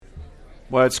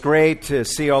Well, it's great to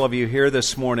see all of you here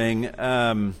this morning.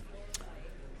 Do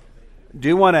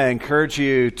want to encourage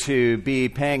you to be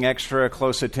paying extra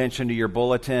close attention to your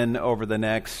bulletin over the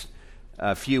next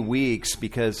few weeks,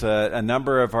 because a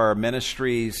number of our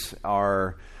ministries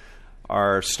are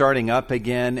starting up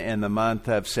again in the month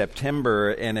of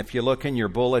September. And if you look in your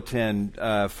bulletin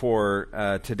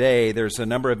for today, there's a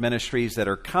number of ministries that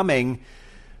are coming.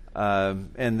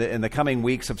 In the coming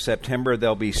weeks of September,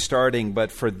 they'll be starting.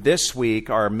 But for this week,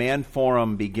 our Man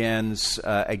Forum begins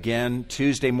again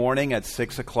Tuesday morning at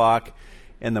 6 o'clock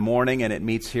in the morning, and it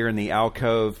meets here in the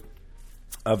alcove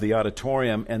of the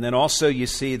auditorium. And then also you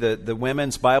see the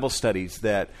women's Bible studies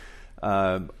that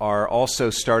are also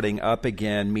starting up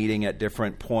again, meeting at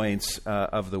different points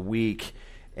of the week,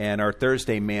 and our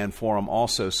Thursday Man Forum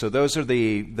also. So those are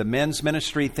the men's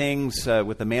ministry things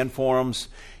with the Man Forums.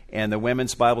 And the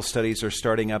women's Bible studies are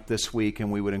starting up this week, and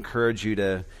we would encourage you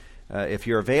to, if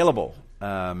you're available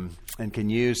and can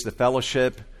use the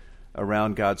fellowship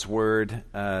around God's Word,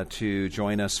 to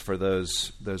join us for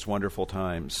those wonderful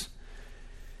times.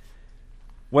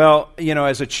 Well, you know,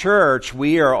 as a church,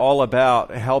 we are all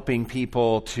about helping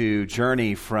people to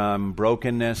journey from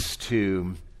brokenness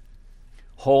to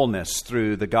wholeness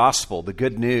through the gospel, the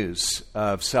good news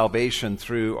of salvation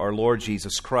through our Lord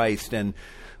Jesus Christ. And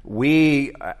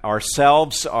we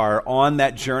ourselves are on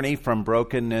that journey from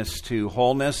brokenness to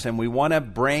wholeness, and we want to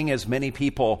bring as many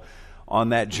people on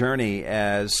that journey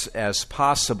as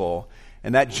possible.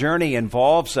 And that journey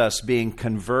involves us being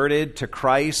converted to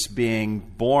Christ, being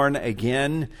born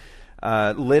again,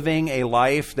 living a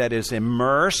life that is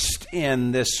immersed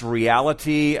in this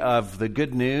reality of the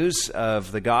good news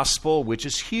of the gospel, which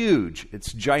is huge.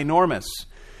 It's ginormous.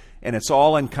 And it's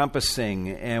all-encompassing,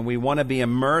 and we want to be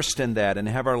immersed in that and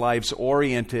have our lives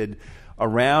oriented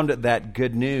around that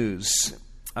good news.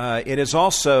 It is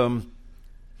also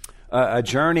a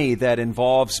journey that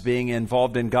involves being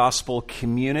involved in gospel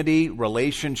community,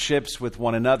 relationships with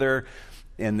one another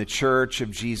in the church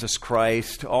of Jesus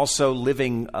Christ, also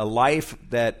living a life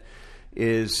that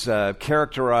is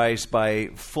characterized by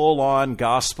full-on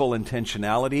gospel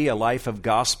intentionality, a life of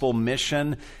gospel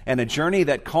mission, and a journey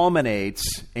that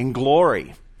culminates in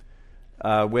glory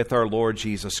with our Lord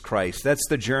Jesus Christ. That's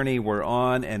the journey we're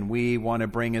on, and we want to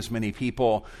bring as many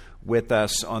people with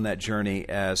us on that journey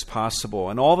as possible.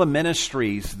 And all the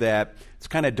ministries that, it's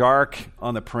kind of dark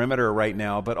on the perimeter right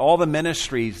now, but all the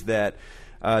ministries that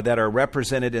are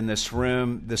represented in this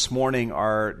room this morning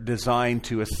are designed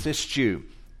to assist you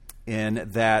in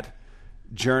that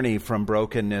journey from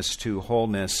brokenness to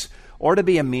wholeness, or to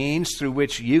be a means through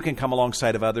which you can come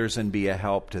alongside of others and be a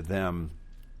help to them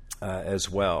as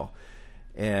well.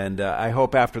 And I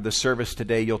hope after the service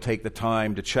today you'll take the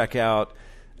time to check out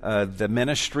the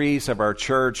ministries of our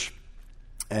church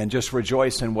and just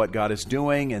rejoice in what God is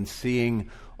doing, and seeing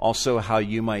also how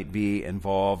you might be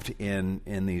involved in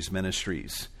these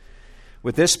ministries.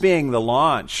 With this being the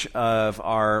launch of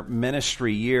our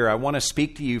ministry year, I want to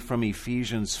speak to you from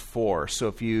Ephesians 4. So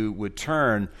if you would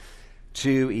turn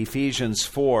to Ephesians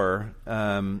 4,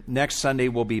 next Sunday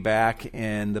we'll be back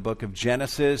in the book of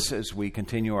Genesis as we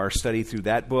continue our study through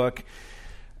that book.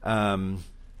 But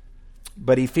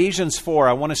Ephesians 4,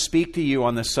 I want to speak to you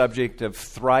on the subject of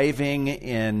thriving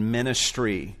in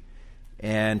ministry.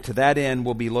 And to that end,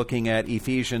 we'll be looking at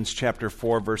Ephesians chapter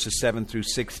 4, verses 7 through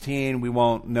 16. We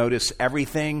won't notice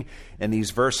everything in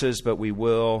these verses, but we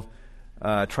will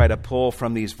try to pull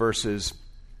from these verses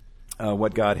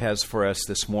what God has for us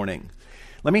this morning.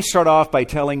 Let me start off by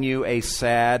telling you a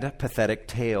sad, pathetic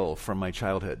tale from my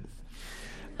childhood.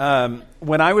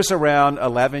 When I was around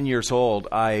 11 years old,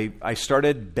 I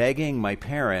started begging my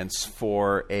parents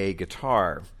for a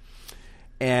guitar.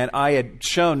 And I had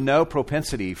shown no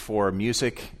propensity for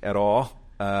music at all,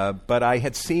 but I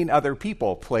had seen other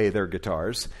people play their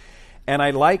guitars, and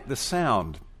I liked the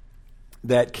sound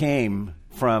that came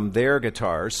from their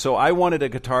guitars. So I wanted a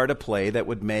guitar to play that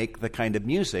would make the kind of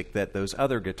music that those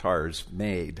other guitars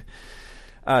made.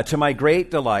 To my great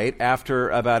delight,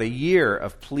 after about a year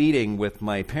of pleading with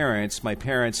my parents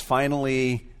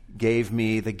finally gave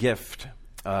me the gift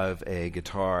of a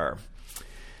guitar.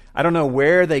 I don't know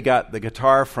where they got the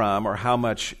guitar from or how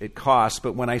much it cost,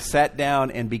 but when I sat down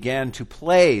and began to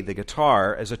play the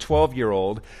guitar as a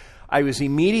 12-year-old, I was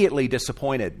immediately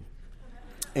disappointed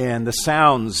in the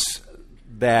sounds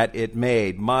that it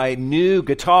made. My new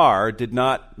guitar did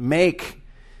not make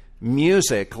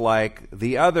music like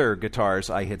the other guitars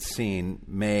I had seen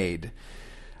made.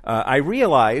 I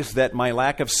realized that my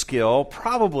lack of skill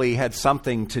probably had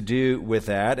something to do with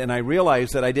that, and I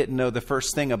realized that I didn't know the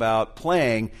first thing about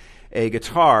playing, a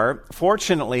guitar.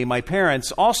 Fortunately, my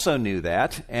parents also knew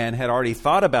that and had already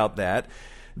thought about that.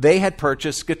 They had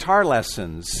purchased guitar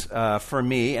lessons for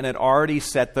me and had already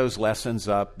set those lessons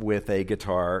up with a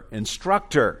guitar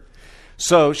instructor.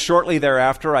 So shortly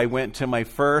thereafter, I went to my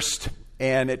first,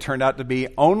 and it turned out to be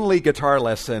only guitar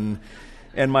lesson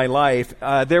in my life.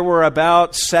 There were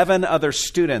about 7 other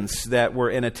students that were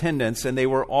in attendance, and they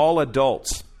were all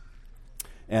adults.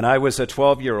 And I was a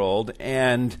 12-year-old,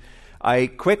 and I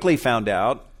quickly found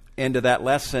out into that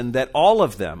lesson that all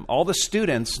of them, all the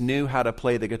students, knew how to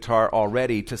play the guitar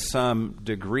already to some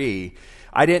degree.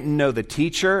 I didn't know the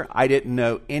teacher, I didn't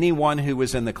know anyone who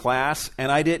was in the class,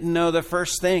 and I didn't know the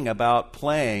first thing about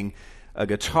playing a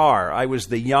guitar. I was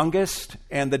the youngest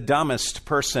and the dumbest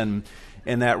person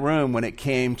in that room when it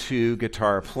came to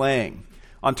guitar playing.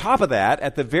 On top of that,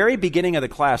 at the very beginning of the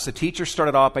class, the teacher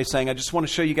started off by saying, I just want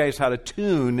to show you guys how to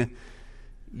tune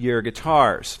your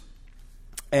guitars.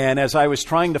 And as I was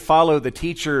trying to follow the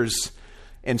teacher's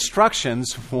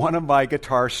instructions, one of my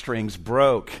guitar strings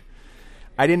broke.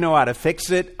 I didn't know how to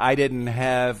fix it. I didn't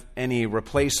have any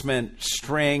replacement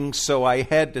string, so I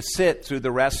had to sit through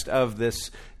the rest of this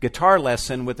guitar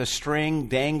lesson with a string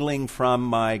dangling from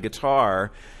my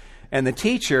guitar. And the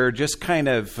teacher just kind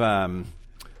of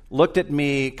looked at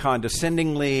me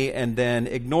condescendingly and then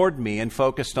ignored me and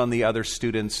focused on the other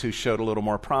students who showed a little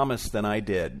more promise than I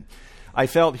did. I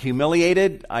felt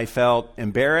humiliated, I felt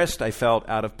embarrassed, I felt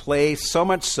out of place, so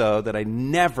much so that I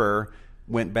never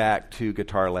went back to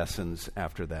guitar lessons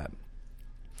after that.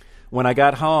 When I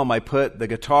got home, I put the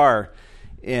guitar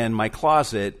in my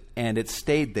closet, and it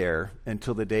stayed there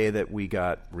until the day that we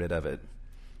got rid of it.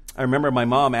 I remember my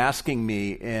mom asking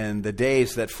me in the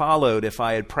days that followed if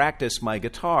I had practiced my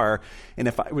guitar and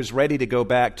if I was ready to go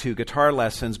back to guitar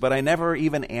lessons, but I never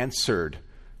even answered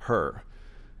her.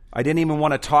 I didn't even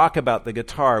want to talk about the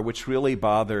guitar, which really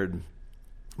bothered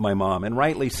my mom, and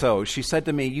rightly so. She said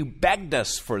to me, you begged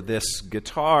us for this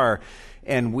guitar,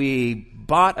 and we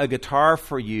bought a guitar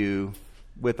for you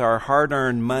with our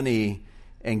hard-earned money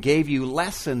and gave you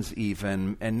lessons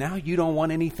even, and now you don't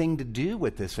want anything to do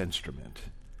with this instrument.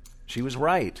 She was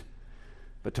right.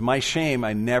 But to my shame,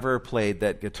 I never played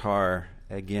that guitar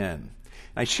again.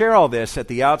 I share all this at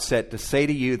the outset to say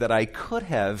to you that I could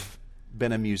have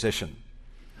been a musician.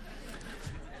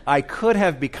 I could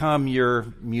have become your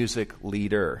music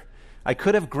leader. I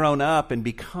could have grown up and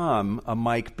become a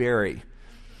Mike Berry.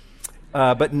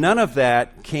 But none of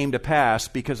that came to pass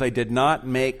because I did not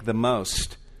make the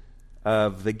most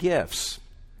of the gifts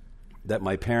that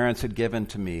my parents had given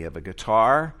to me of a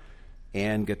guitar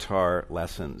and guitar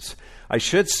lessons. I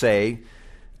should say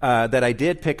that I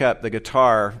did pick up the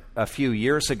guitar a few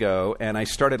years ago, and I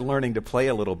started learning to play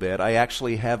a little bit. I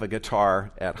actually have a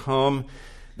guitar at home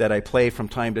that I play from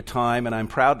time to time, and I'm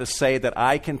proud to say that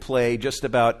I can play just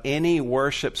about any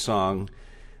worship song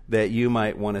that you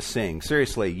might want to sing.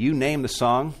 Seriously, you name the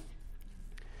song,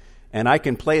 and I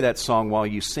can play that song while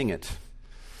you sing it.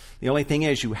 The only thing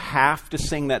is, you have to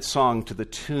sing that song to the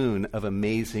tune of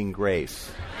Amazing Grace.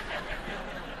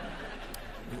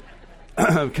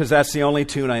 Because that's the only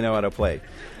tune I know how to play.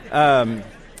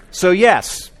 So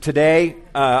yes, today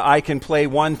I can play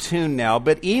one tune now,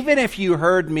 but even if you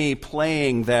heard me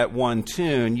playing that one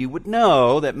tune, you would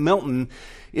know that Milton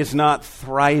is not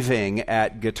thriving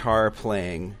at guitar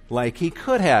playing like he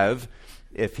could have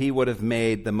if he would have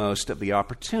made the most of the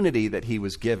opportunity that he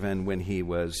was given when he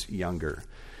was younger.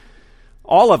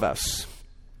 All of us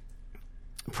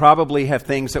probably have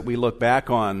things that we look back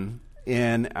on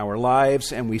in our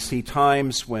lives, and we see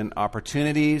times when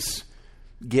opportunities,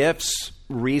 gifts,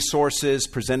 resources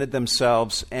presented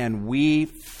themselves, and we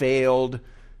failed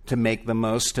to make the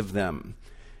most of them.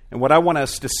 And what I want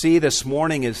us to see this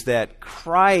morning is that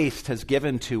Christ has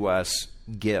given to us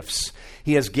gifts.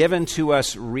 He has given to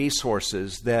us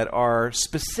resources that are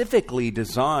specifically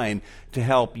designed to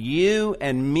help you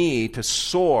and me to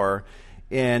soar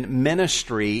in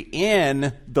ministry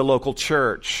in the local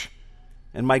church.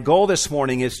 And my goal this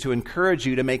morning is to encourage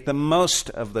you to make the most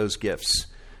of those gifts,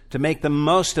 to make the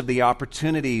most of the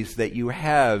opportunities that you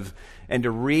have, and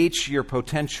to reach your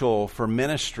potential for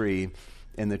ministry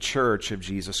in the church of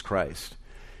Jesus Christ.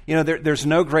 You know, there's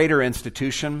no greater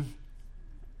institution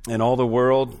in all the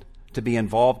world to be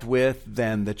involved with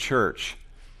than the church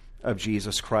of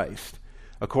Jesus Christ.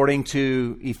 According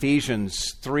to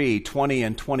Ephesians 3:20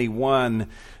 and 21,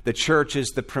 the church is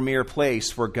the premier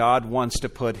place where God wants to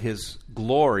put His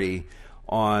glory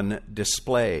on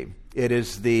display. It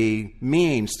is the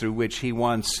means through which He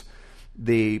wants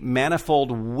the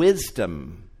manifold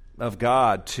wisdom of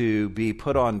God to be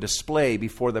put on display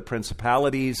before the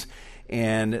principalities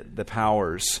and the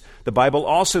powers. The Bible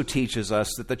also teaches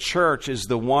us that the church is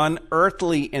the one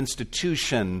earthly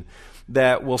institution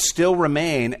that will still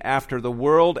remain after the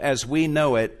world as we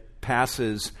know it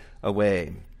passes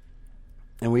away.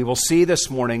 And we will see this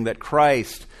morning that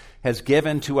Christ has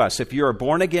given to us. If you're a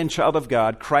born-again child of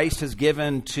God, Christ has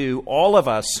given to all of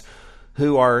us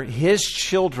who are His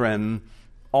children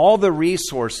all the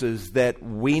resources that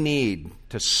we need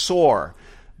to soar,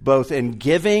 both in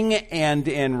giving and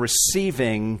in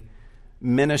receiving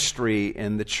ministry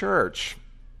in the church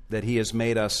that He has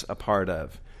made us a part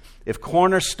of. If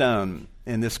Cornerstone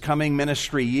in this coming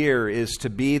ministry year is to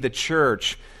be the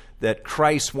church that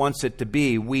Christ wants it to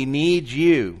be, we need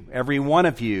you, every one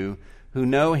of you who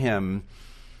know Him,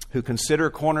 who consider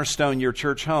Cornerstone your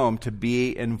church home, to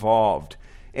be involved.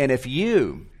 And if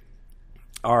you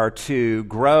are to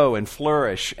grow and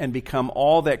flourish and become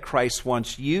all that Christ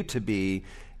wants you to be,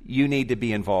 you need to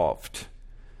be involved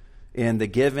in the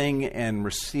giving and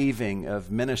receiving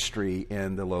of ministry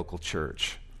in the local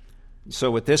church. So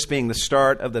with this being the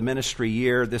start of the ministry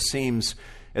year, this seems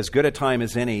as good a time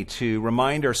as any to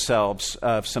remind ourselves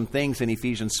of some things in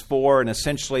Ephesians 4, and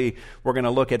essentially we're going to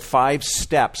look at 5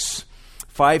 steps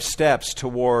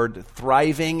toward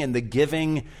thriving in the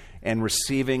giving and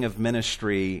receiving of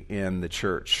ministry in the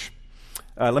church.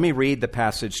 Let me read the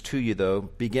passage to you, though,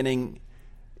 beginning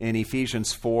in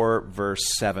Ephesians 4,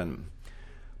 verse 7.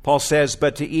 Paul says,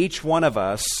 "But to each one of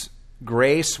us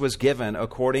grace was given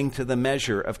according to the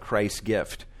measure of Christ's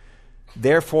gift.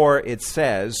 Therefore, it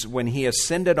says, when He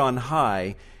ascended on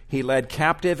high, He led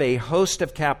captive a host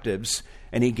of captives,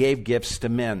 and He gave gifts to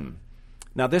men."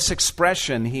 Now, this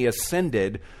expression, He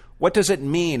ascended, what does it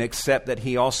mean except that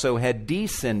He also had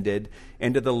descended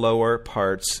into the lower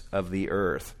parts of the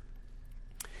earth?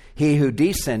 He who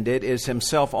descended is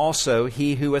Himself also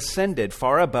He who ascended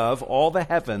far above all the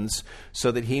heavens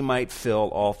so that He might fill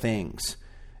all things.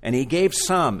 And He gave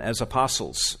some as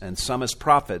apostles, and some as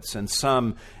prophets, and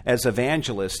some as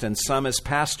evangelists, and some as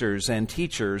pastors and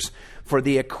teachers, for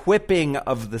the equipping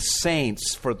of the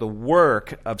saints for the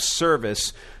work of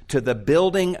service to the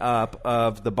building up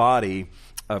of the body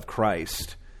of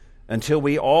Christ, until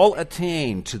we all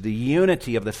attain to the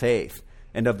unity of the faith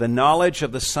and of the knowledge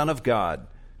of the Son of God,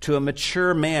 to a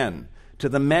mature man, to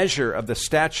the measure of the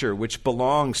stature which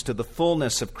belongs to the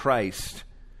fullness of Christ.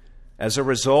 As a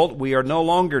result, we are no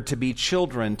longer to be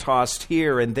children tossed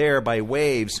here and there by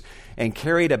waves and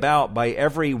carried about by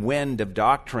every wind of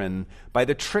doctrine, by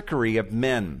the trickery of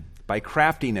men, by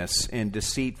craftiness and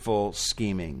deceitful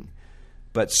scheming.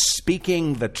 But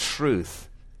speaking the truth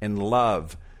in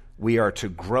love, we are to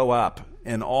grow up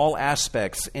in all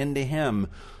aspects into Him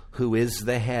who is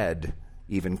the head,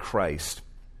 even Christ,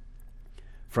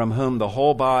 from whom the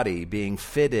whole body, being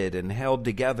fitted and held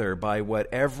together by what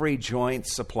every joint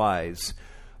supplies,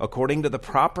 according to the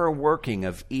proper working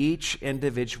of each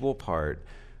individual part,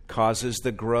 causes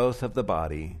the growth of the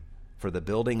body for the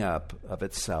building up of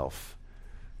itself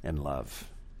in love.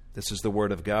 This is the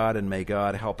Word of God, and may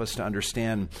God help us to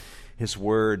understand His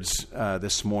words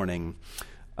this morning.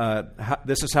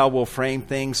 This is how we'll frame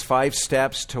things: 5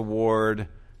 steps toward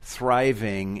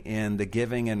thriving in the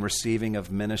giving and receiving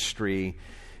of ministry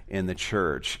in the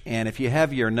church. And if you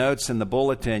have your notes in the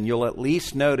bulletin, you'll at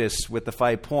least notice with the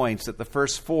 5 points that the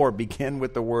first 4 begin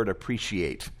with the word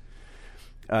appreciate.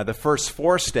 The first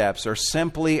 4 steps are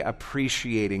simply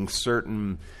appreciating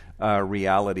certain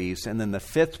realities, and then the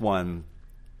 5th one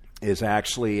is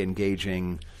actually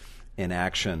engaging in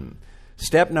action.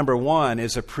 Step number 1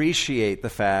 is appreciate the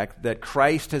fact that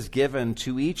Christ has given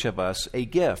to each of us a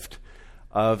gift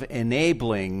of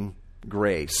enabling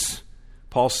grace.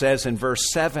 Paul says in verse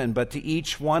 7, "But to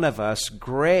each one of us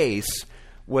grace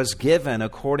was given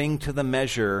according to the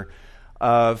measure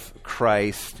of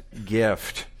Christ's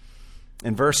gift."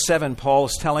 In verse 7, Paul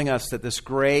is telling us that this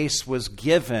grace was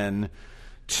given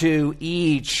to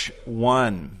each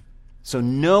one. So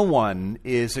no one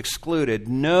is excluded.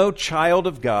 No child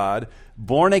of God,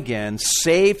 born again,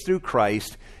 saved through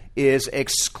Christ, is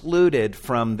excluded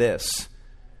from this.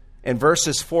 In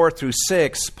verses 4 through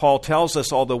 6, Paul tells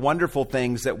us all the wonderful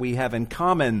things that we have in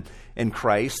common in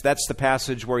Christ. That's the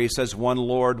passage where he says, one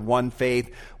Lord, one faith,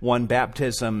 one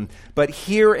baptism. But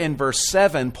here in verse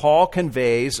 7, Paul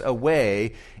conveys a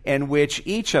way in which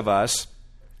each of us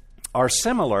are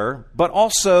similar, but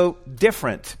also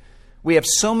different. We have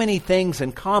so many things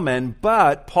in common,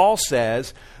 but Paul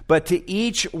says, but to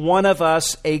each one of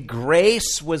us a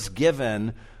grace was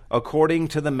given according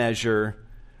to the measure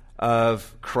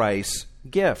of Christ's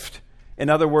gift. In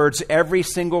other words, every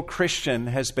single Christian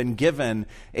has been given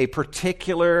a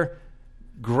particular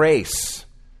grace,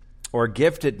 or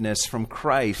giftedness from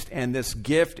Christ, and this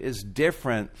gift is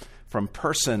different from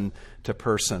person to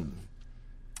person.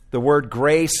 The word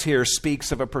grace here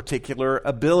speaks of a particular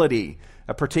ability,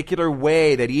 a particular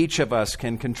way that each of us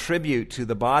can contribute to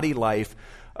the body life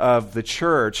of the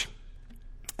church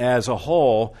as a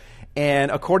whole.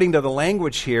 And according to the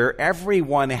language here,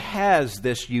 everyone has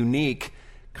this unique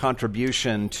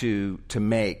contribution to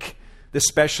make. This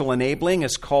special enabling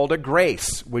is called a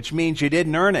grace, which means you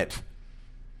didn't earn it.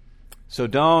 So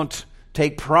don't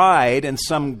take pride in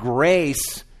some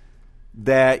grace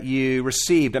that you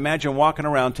received. Imagine walking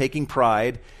around taking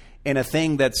pride in a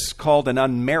thing that's called an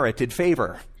unmerited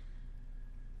favor.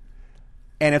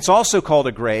 And it's also called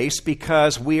a grace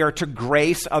because we are to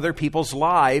grace other people's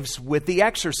lives with the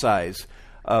exercise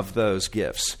of those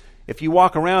gifts. If you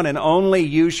walk around and only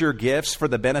use your gifts for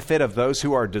the benefit of those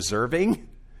who are deserving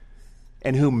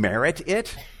and who merit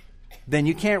it, then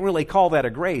you can't really call that a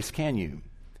grace, can you?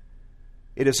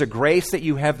 It is a grace that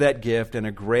you have that gift and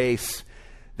a grace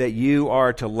that you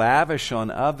are to lavish on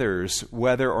others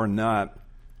whether or not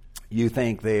you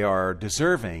think they are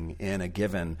deserving in a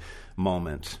given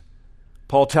moment.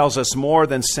 Paul tells us more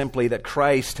than simply that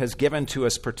Christ has given to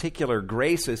us particular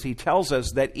graces. He tells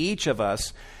us that each of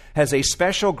us has a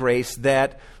special grace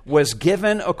that was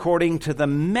given according to the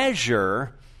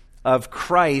measure of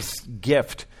Christ's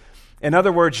gift. In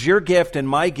other words, your gift and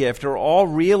my gift are all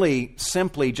really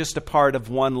simply just a part of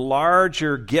one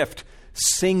larger gift,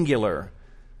 singular.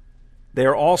 They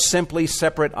are all simply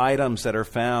separate items that are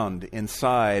found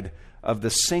inside of the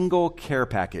single care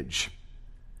package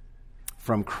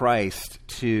from Christ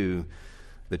to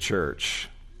the church.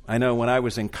 I know when I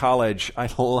was in college, I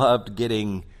loved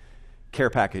getting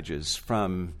care packages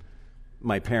from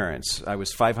my parents. I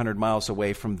was 500 miles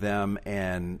away from them,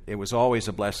 and it was always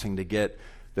a blessing to get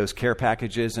those care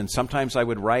packages. And sometimes I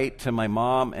would write to my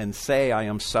mom and say, I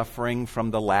am suffering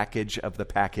from the lackage of the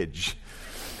package,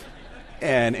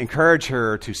 and encourage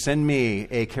her to send me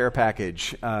a care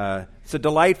package. It's a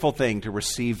delightful thing to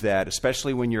receive that,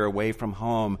 especially when you're away from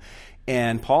home.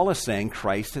 And Paul is saying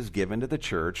Christ has given to the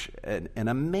church an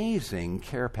amazing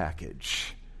care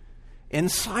package,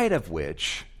 inside of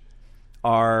which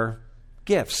are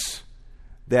gifts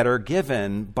that are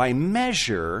given by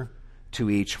measure to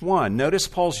each one. Notice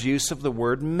Paul's use of the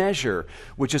word measure,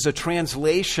 which is a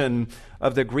translation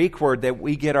of the Greek word that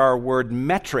we get our word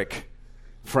metric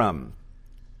from.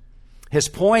 His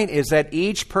point is that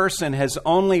each person has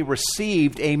only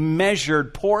received a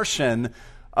measured portion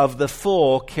of the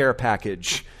full care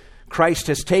package. Christ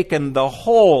has taken the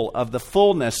whole of the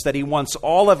fullness that he wants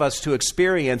all of us to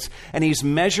experience, and he's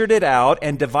measured it out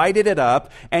and divided it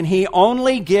up, and he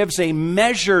only gives a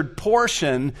measured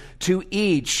portion to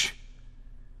each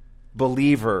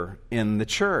believer in the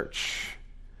church.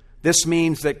 This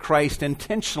means that Christ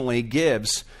intentionally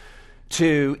gives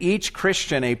to each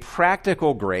Christian a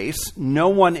practical grace. No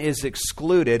one is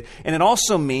excluded. And it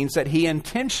also means that he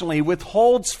intentionally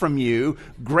withholds from you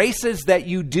graces that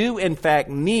you do in fact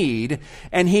need,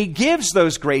 and he gives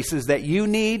those graces that you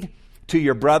need to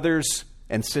your brothers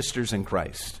and sisters in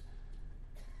Christ.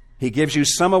 He gives you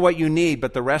some of what you need,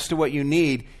 but the rest of what you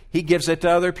need, he gives it to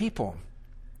other people.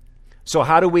 So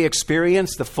how do we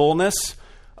experience the fullness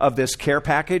of this care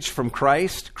package from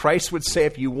Christ? Christ would say,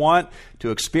 if you want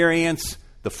to experience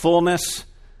the fullness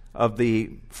of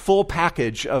the full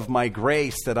package of my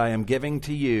grace that I am giving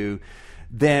to you,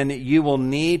 then you will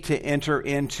need to enter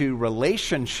into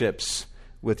relationships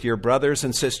with your brothers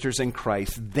and sisters in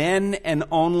Christ. Then and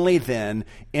only then,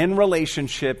 in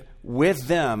relationship with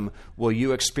them, will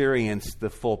you experience the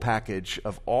full package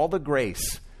of all the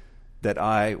grace that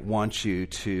I want you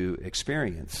to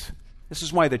experience. This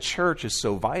is why the church is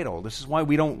so vital. This is why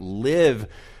we don't live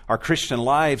our Christian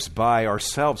lives by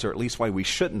ourselves, or at least why we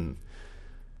shouldn't.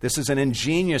 This is an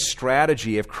ingenious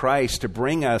strategy of Christ to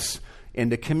bring us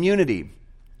into community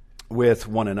with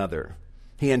one another.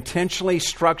 He intentionally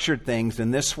structured things in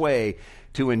this way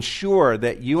to ensure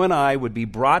that you and I would be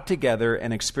brought together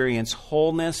and experience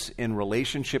wholeness in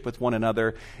relationship with one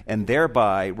another, and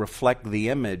thereby reflect the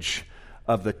image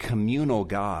of the communal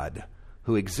God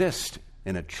who exists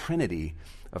in a trinity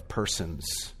of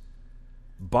persons.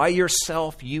 By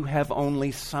yourself, you have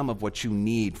only some of what you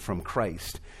need from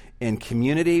Christ. In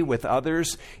community with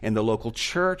others, in the local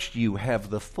church, you have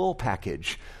the full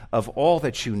package of all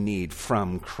that you need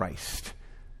from Christ.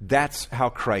 That's how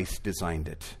Christ designed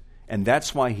it. And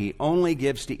that's why he only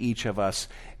gives to each of us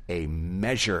a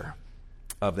measure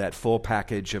of that full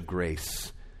package of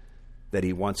grace that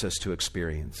he wants us to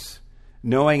experience.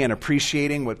 Knowing and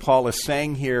appreciating what Paul is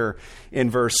saying here in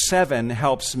verse 7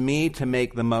 helps me to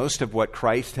make the most of what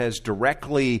Christ has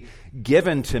directly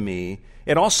given to me.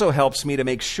 It also helps me to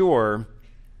make sure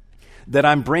that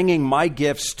I'm bringing my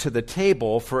gifts to the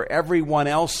table for everyone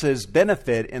else's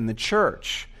benefit in the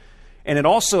church. And it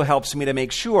also helps me to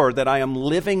make sure that I am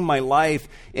living my life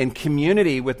in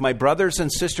community with my brothers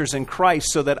and sisters in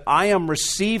Christ so that I am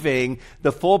receiving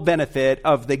the full benefit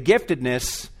of the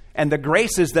giftedness and the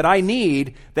graces that I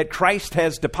need that Christ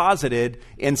has deposited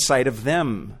inside of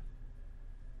them.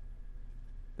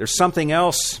 There's something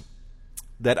else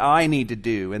that I need to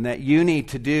do and that you need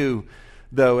to do,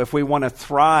 though, if we want to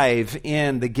thrive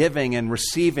in the giving and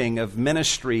receiving of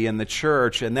ministry in the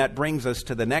church. And that brings us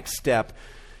to the next step.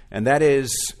 And that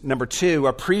is, number 2,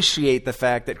 appreciate the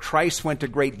fact that Christ went to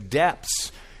great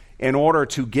depths in order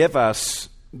to give us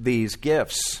these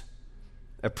gifts.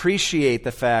 Appreciate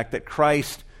the fact that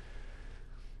Christ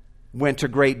went to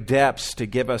great depths to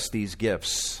give us these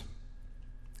gifts.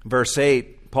 Verse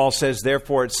 8, Paul says,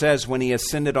 therefore it says, when he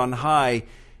ascended on high,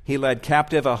 he led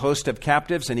captive a host of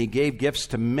captives, and he gave gifts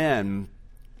to men.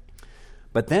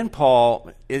 But then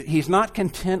Paul, he's not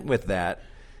content with that.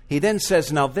 He then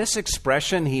says, now this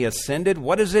expression, he ascended,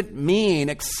 what does it mean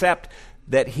except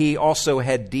that he also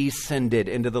had descended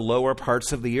into the lower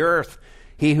parts of the earth?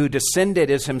 He who descended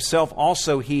is himself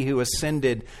also he who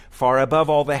ascended far above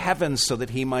all the heavens so that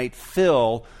he might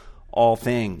fill all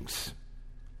things.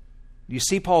 You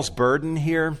see Paul's burden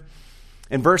here?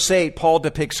 In verse 8, Paul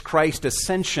depicts Christ's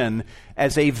ascension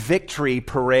as a victory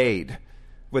parade,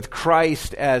 with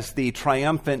Christ as the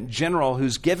triumphant general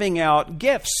who's giving out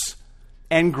gifts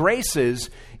and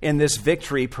graces in this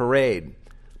victory parade.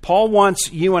 Paul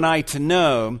wants you and I to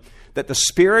know that the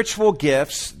spiritual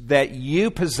gifts that you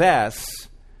possess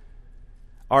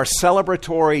are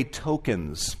celebratory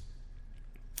tokens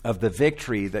of the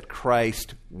victory that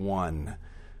Christ won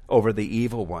over the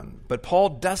evil one. But Paul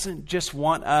doesn't just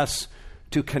want us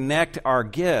to connect our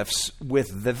gifts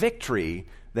with the victory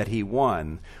that he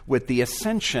won, with the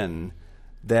ascension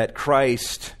that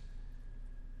Christ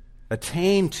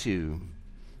attained to.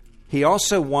 He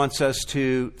also wants us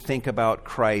to think about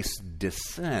Christ's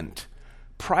descent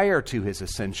prior to his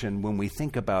ascension when we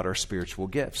think about our spiritual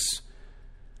gifts.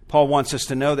 Paul wants us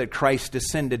to know that Christ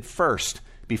descended first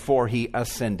before he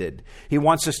ascended. He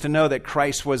wants us to know that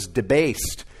Christ was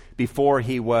debased before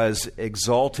he was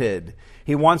exalted.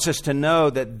 He wants us to know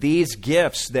that these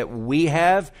gifts that we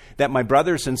have, that my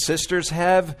brothers and sisters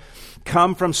have,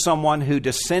 come from someone who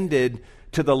descended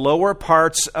to the lower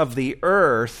parts of the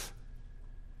earth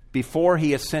before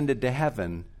he ascended to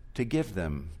heaven to give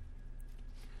them.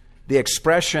 The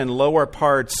expression lower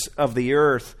parts of the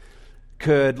earth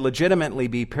could legitimately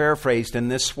be paraphrased in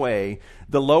this way: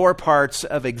 the lower parts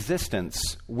of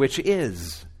existence, which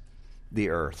is the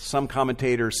earth. Some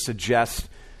commentators suggest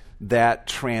that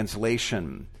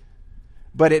translation.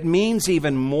 But it means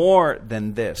even more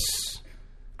than this.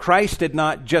 Christ did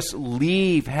not just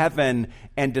leave heaven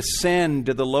and descend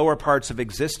to the lower parts of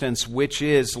existence, which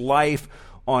is life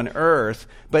on earth,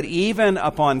 but even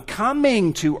upon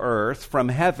coming to earth from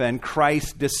heaven,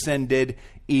 Christ descended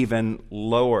even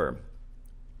lower.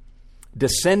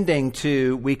 Descending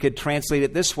to, we could translate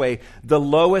it this way, the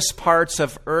lowest parts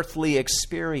of earthly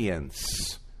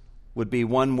experience would be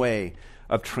one way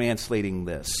of translating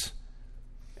this.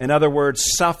 In other words,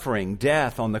 suffering,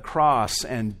 death on the cross,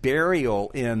 and burial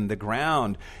in the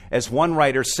ground. As one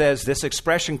writer says, this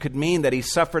expression could mean that he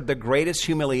suffered the greatest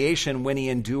humiliation when he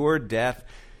endured death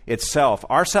itself.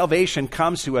 Our salvation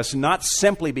comes to us not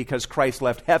simply because Christ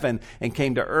left heaven and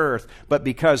came to earth, but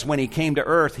because when he came to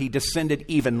earth, he descended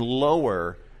even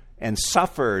lower and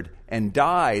suffered and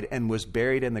died and was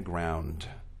buried in the ground.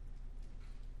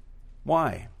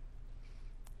 Why?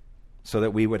 So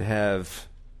that we would have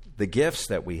the gifts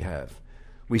that we have.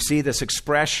 We see this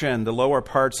expression, the lower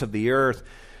parts of the earth,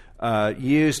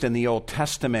 used in the Old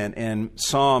Testament. In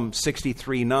Psalm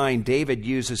 63:9, David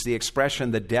uses the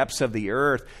expression, the depths of the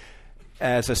earth,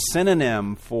 as a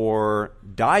synonym for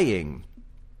dying.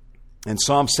 In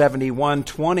Psalm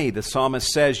 71:20, the psalmist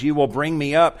says, you will bring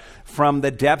me up from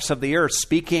the depths of the earth,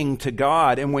 speaking to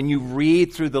God. And when you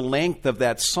read through the length of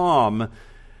that psalm,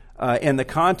 in the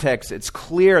context, it's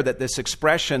clear that this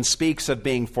expression speaks of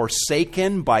being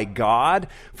forsaken by God,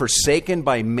 forsaken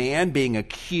by man, being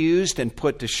accused and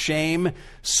put to shame,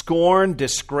 scorned,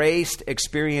 disgraced,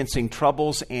 experiencing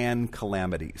troubles and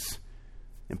calamities.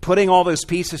 And putting all those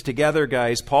pieces together,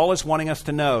 guys, Paul is wanting us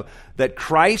to know that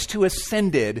Christ who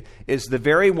ascended is the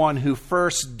very one who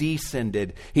first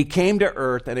descended. He came to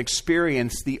earth and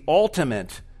experienced the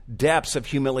ultimate depths of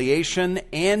humiliation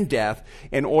and death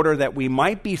in order that we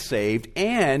might be saved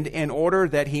and in order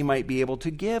that he might be able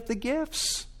to give the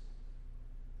gifts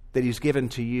that he's given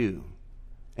to you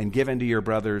and given to your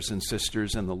brothers and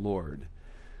sisters in the Lord.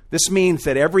 This means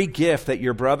that every gift that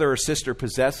your brother or sister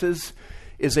possesses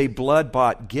is a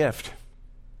blood-bought gift.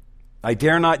 I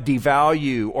dare not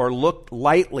devalue or look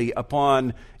lightly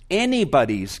upon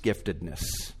anybody's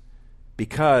giftedness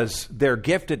because their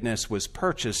giftedness was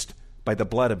purchased by the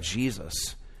blood of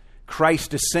Jesus.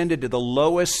 Christ descended to the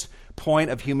lowest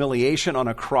point of humiliation on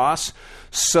a cross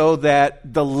so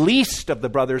that the least of the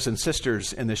brothers and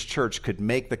sisters in this church could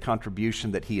make the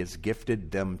contribution that he has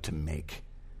gifted them to make.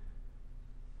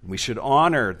 We should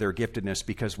honor their giftedness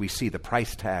because we see the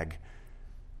price tag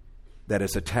that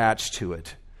is attached to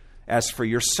it. As for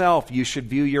yourself, you should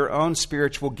view your own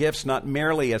spiritual gifts not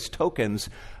merely as tokens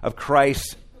of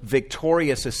Christ's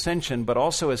victorious ascension, but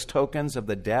also as tokens of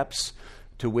the depths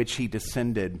to which he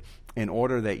descended in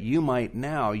order that you might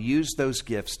now use those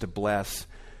gifts to bless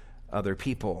other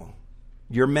people.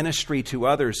 Your ministry to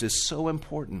others is so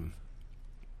important.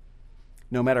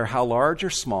 No matter how large or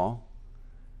small,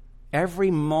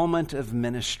 every moment of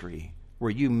ministry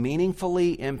where you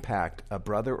meaningfully impact a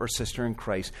brother or sister in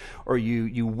Christ, or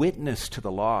you witness to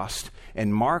the lost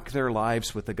and mark their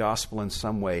lives with the gospel in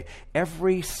some way,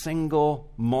 every single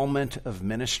moment of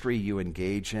ministry you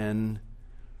engage in,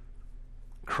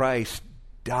 Christ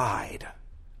died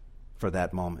for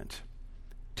that moment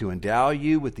to endow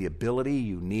you with the ability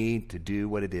you need to do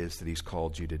what it is that he's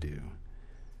called you to do.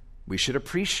 We should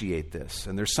appreciate this.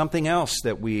 And there's something else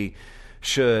that we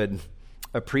should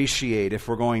appreciate if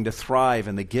we're going to thrive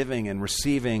in the giving and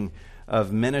receiving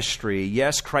of ministry.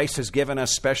 Yes, Christ has given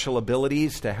us special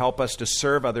abilities to help us to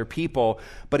serve other people,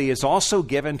 but he has also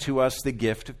given to us the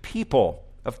gift of people,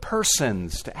 of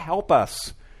persons, to help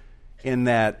us in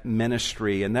that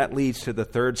ministry. And that leads to the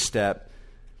third step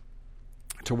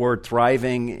toward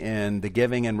thriving in the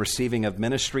giving and receiving of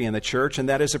ministry in the church, and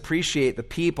that is appreciate the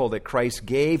people that Christ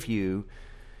gave you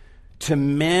to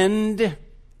mend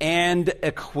and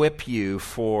equip you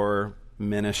for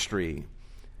ministry.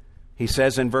 He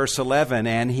says in verse 11,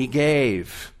 and he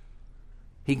gave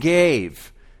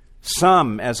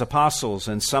some as apostles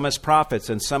and some as prophets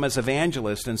and some as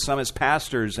evangelists and some as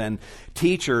pastors and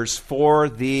teachers for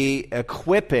the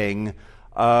equipping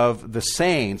of the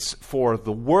saints for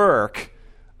the work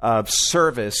of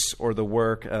service or the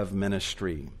work of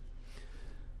ministry.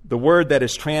 The word that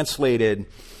is translated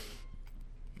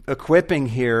equipping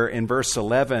here in verse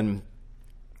 11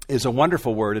 is a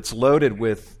wonderful word. It's loaded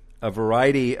with a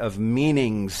variety of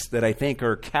meanings that I think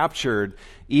are captured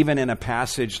even in a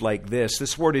passage like this.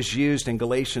 This word is used in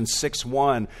Galatians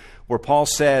 6:1, where Paul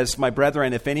says, my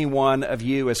brethren, if any one of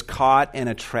you is caught in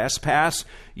a trespass,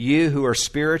 you who are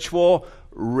spiritual,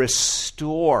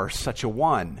 restore such a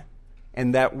one.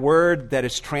 And that word that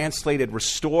is translated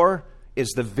restore is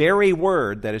the very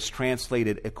word that is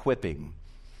translated equipping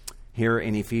here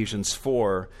in Ephesians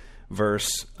 4,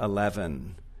 verse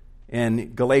 11.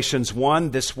 In Galatians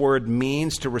 1, this word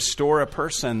means to restore a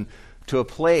person to a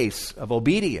place of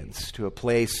obedience, to a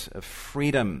place of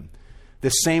freedom.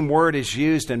 This same word is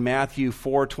used in Matthew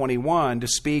 4:21 to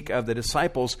speak of the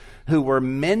disciples who were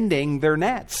mending their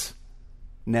nets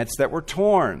that were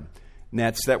torn,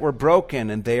 nets that were broken,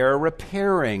 and they are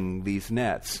repairing these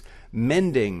nets,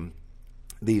 mending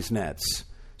these nets.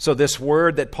 So this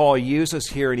word that Paul uses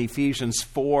here in Ephesians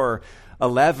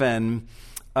 4:11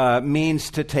 means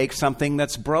to take something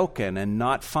that's broken and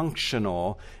not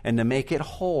functional and to make it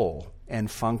whole and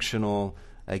functional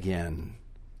again.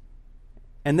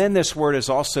 And then this word is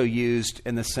also used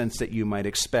in the sense that you might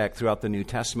expect throughout the New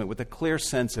Testament with a clear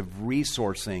sense of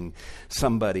resourcing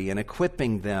somebody and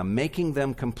equipping them, making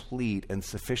them complete and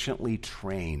sufficiently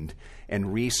trained and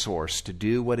resourced to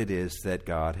do what it is that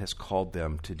God has called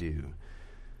them to do.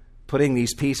 Putting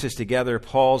these pieces together,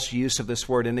 Paul's use of this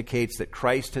word indicates that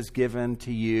Christ has given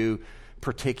to you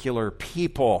particular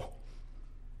people,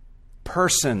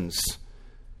 persons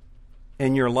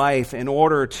in your life in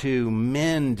order to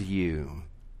mend you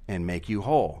and make you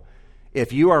whole.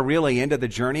 If you are really into the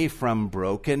journey from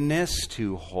brokenness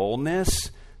to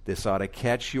wholeness, this ought to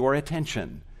catch your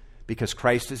attention because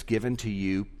Christ has given to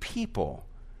you people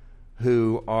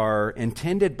who are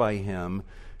intended by him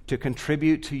to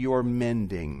contribute to your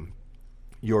mending,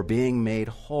 your being made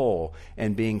whole,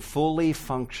 and being fully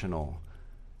functional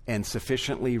and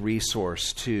sufficiently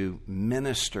resourced to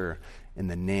minister in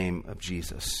the name of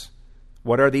Jesus.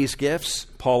 What are these gifts?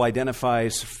 Paul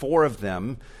identifies 4 of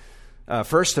them.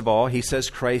 First of all, he says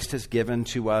Christ has given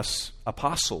to us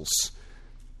apostles.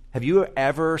 Have you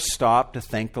ever stopped to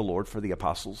thank the Lord for the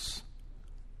apostles?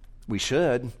 We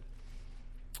should.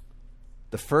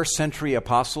 The first century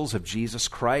apostles of Jesus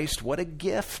Christ, what a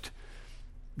gift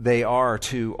they are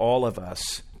to all of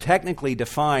us. Technically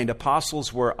defined,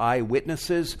 apostles were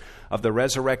eyewitnesses of the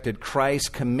resurrected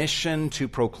Christ, commissioned to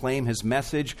proclaim his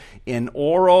message in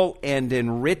oral and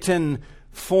in written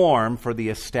form for the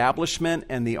establishment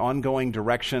and the ongoing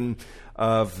direction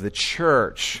of the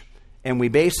church. And we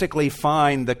basically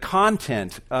find the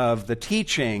content of the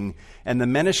teaching and the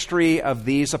ministry of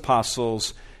these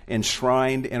apostles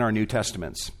enshrined in our New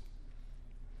Testaments.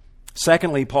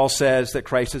 Secondly, Paul says that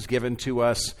Christ has given to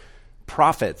us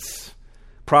prophets.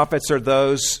 Prophets are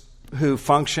those who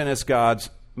function as God's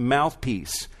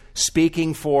mouthpiece,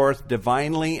 speaking forth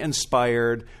divinely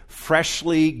inspired,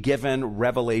 freshly given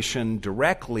revelation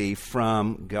directly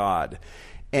from God.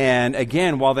 And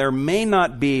again, while there may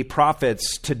not be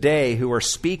prophets today who are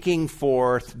speaking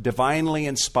forth divinely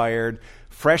inspired,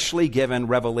 freshly given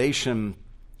revelation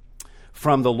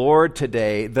from the Lord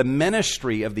today, the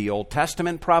ministry of the Old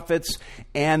Testament prophets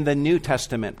and the New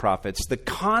Testament prophets, the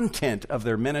content of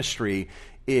their ministry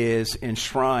is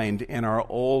enshrined in our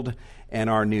Old and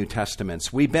our New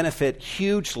Testaments. We benefit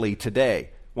hugely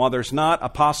today. While there's not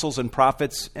apostles and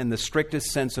prophets in the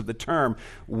strictest sense of the term,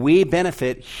 we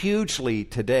benefit hugely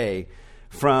today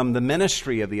from the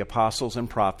ministry of the apostles and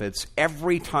prophets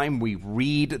every time we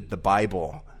read the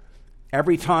Bible,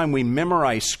 every time we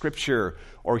memorize Scripture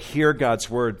or hear God's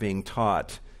Word being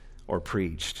taught or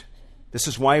preached. This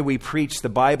is why we preach the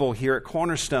Bible here at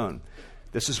Cornerstone.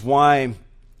 This is why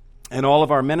in all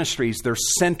of our ministries, they're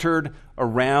centered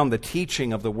around the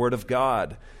teaching of the Word of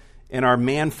God. In our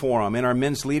man forum, in our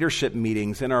men's leadership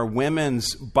meetings, in our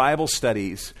women's Bible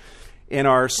studies, in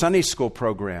our Sunday school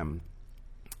program,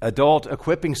 adult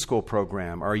equipping school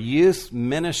program, our youth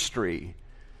ministry,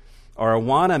 our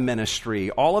Awana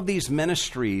ministry, all of these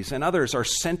ministries and others are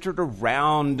centered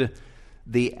around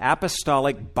the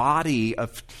apostolic body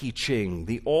of teaching,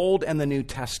 the Old and the New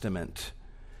Testament.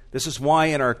 This is why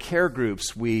in our care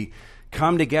groups we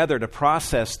come together to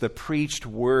process the preached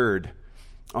word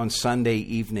on Sunday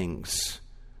evenings,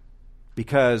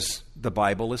 because the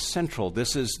Bible is central.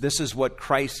 This is what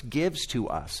Christ gives to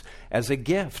us as a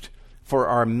gift for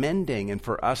our mending and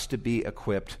for us to be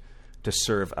equipped to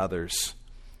serve others.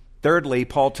 Thirdly,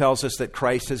 Paul tells us that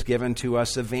Christ has given to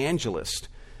us evangelists.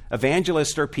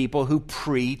 Evangelists are people who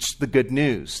preach the good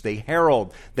news. They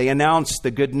herald, they announce the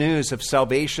good news of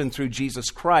salvation through Jesus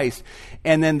Christ,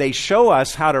 and then they show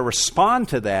us how to respond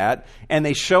to that, and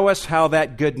they show us how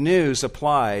that good news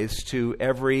applies to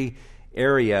every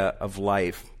area of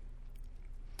life.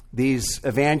 These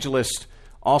evangelists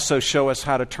also show us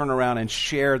how to turn around and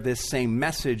share this same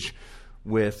message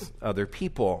with other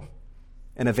people.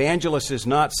 An evangelist is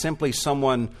not simply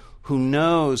someone who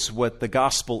knows what the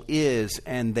gospel is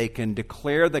and they can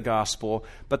declare the gospel,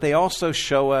 but they also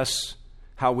show us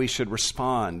how we should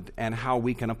respond and how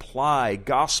we can apply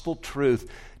gospel truth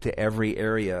to every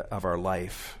area of our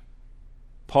life.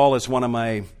 Paul is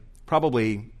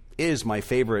probably my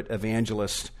favorite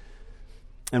evangelist.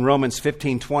 In Romans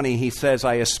 15:20, he says,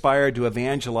 I aspire to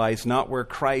evangelize not where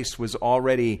Christ was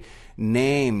already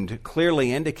named,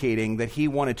 clearly indicating that he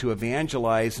wanted to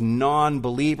evangelize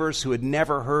non-believers who had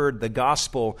never heard the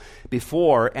gospel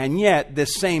before. And yet,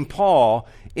 this same Paul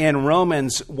in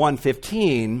Romans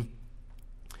 1:15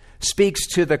 speaks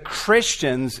to the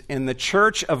Christians in the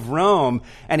church of Rome,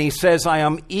 and he says, I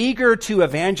am eager to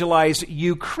evangelize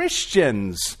you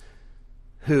Christians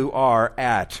who are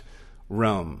at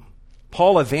Rome.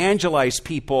 Paul evangelized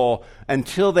people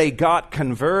until they got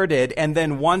converted, and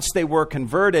then once they were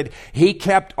converted, he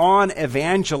kept on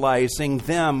evangelizing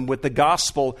them with the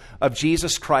gospel of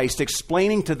Jesus Christ,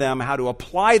 explaining to them how to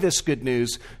apply this good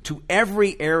news to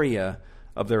every area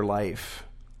of their life.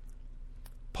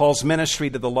 Paul's ministry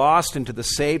to the lost and to the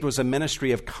saved was a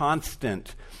ministry of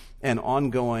constant and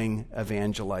ongoing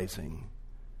evangelizing.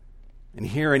 And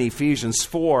here in Ephesians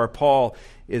 4, Paul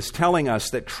is telling us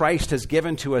that Christ has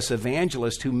given to us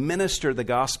evangelists who minister the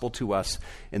gospel to us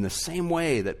in the same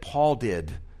way that Paul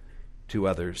did to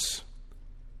others.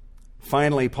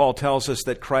 Finally, Paul tells us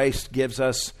that Christ gives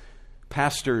us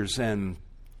pastors and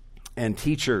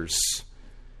teachers,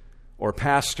 or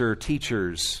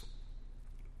pastor-teachers.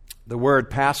 The word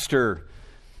pastor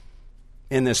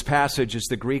in this passage is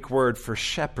the Greek word for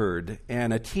shepherd,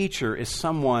 and a teacher is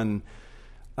someone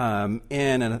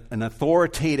in an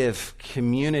authoritative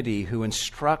community who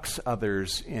instructs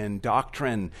others in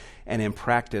doctrine and in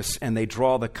practice, and they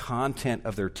draw the content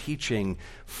of their teaching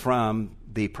from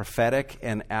the prophetic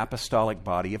and apostolic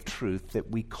body of truth that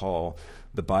we call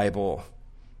the Bible.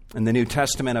 In the New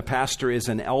Testament, a pastor is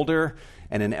an elder,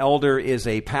 and an elder is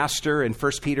a pastor. In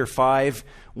 1 Peter 5,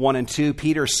 1 and 2,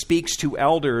 Peter speaks to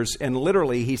elders, and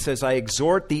literally he says, I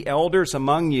exhort the elders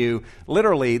among you.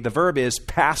 Literally, the verb is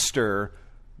pastor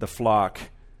the flock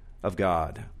of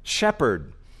God.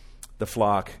 Shepherd the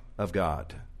flock of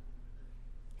God.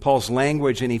 Paul's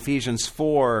language in Ephesians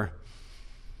 4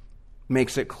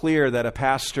 makes it clear that a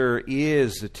pastor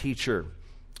is a teacher,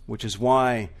 which is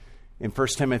why in 1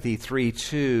 Timothy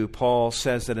 3:2, Paul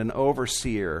says that an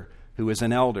overseer who is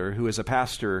an elder, who is a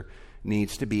pastor,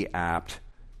 needs to be apt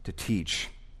to teach.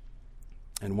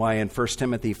 And why in 1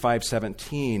 Timothy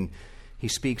 5:17, he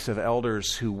speaks of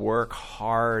elders who work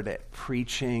hard at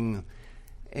preaching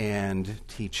and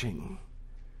teaching.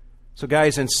 So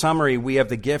guys, in summary, we have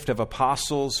the gift of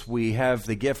apostles, we have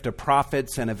the gift of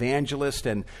prophets and evangelists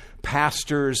and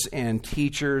pastors and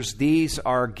teachers. These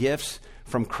are gifts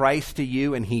from Christ to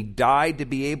you, and he died to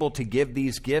be able to give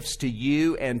these gifts to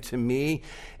you and to me.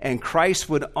 And Christ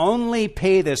would only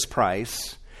pay this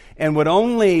price and would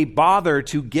only bother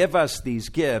to give us these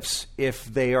gifts if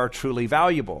they are truly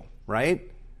valuable, right?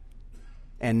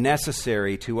 And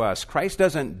necessary to us. Christ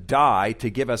doesn't die to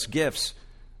give us gifts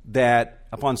that,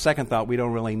 upon second thought, we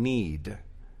don't really need.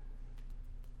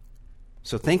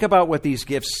 So think about what these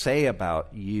gifts say about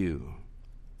you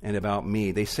and about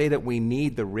me. They say that we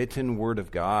need the written word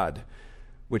of God,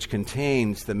 which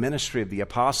contains the ministry of the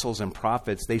apostles and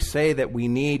prophets. They say that we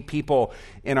need people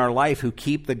in our life who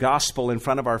keep the gospel in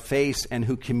front of our face and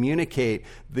who communicate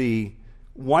the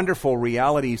wonderful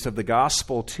realities of the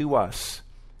gospel to us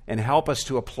and help us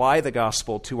to apply the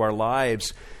gospel to our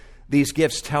lives. These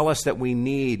gifts tell us that we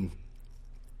need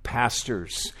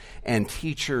pastors and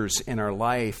teachers in our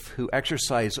life who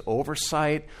exercise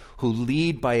oversight, who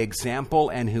lead by example,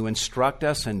 and who instruct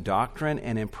us in doctrine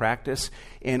and in practice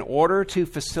in order to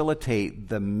facilitate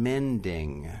the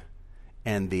mending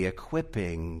and the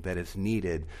equipping that is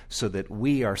needed so that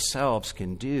we ourselves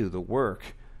can do the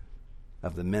work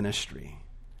of the ministry.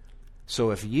 So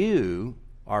if you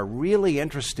are really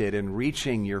interested in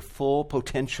reaching your full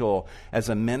potential as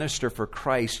a minister for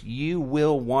Christ, you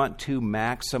will want to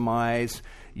maximize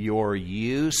your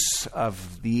use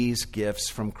of these gifts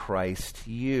from Christ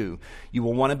to you. You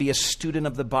will want to be a student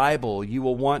of the Bible. You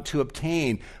will want to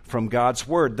obtain from God's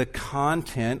Word the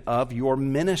content of your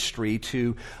ministry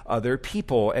to other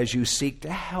people as you seek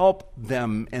to help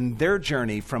them in their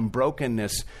journey from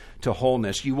brokenness to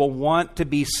wholeness. You will want to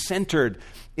be centered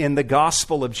in the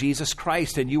gospel of Jesus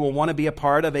Christ, and you will want to be a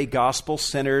part of a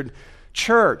gospel-centered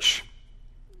church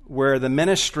where the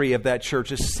ministry of that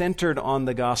church is centered on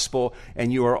the gospel,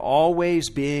 and you are always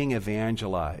being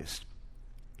evangelized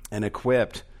and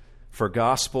equipped for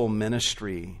gospel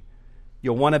ministry.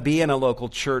 You'll want to be in a local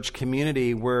church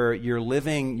community where you're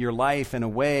living your life in a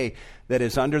way that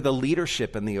is under the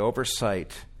leadership and the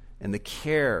oversight and the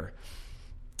care,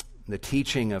 the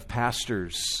teaching of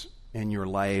pastors in your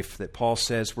life that Paul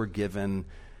says were given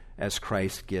as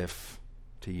Christ's gift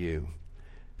to you.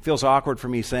 It feels awkward for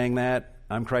me saying that.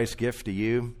 I'm Christ's gift to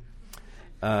you.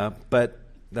 But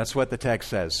that's what the text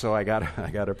says, so I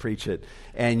gotta preach it.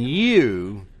 And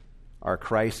you are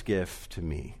Christ's gift to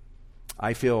me.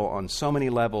 I feel on so many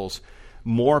levels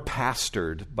more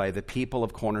pastored by the people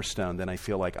of Cornerstone than I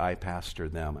feel like I pastor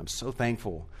them. I'm so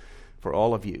thankful for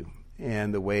all of you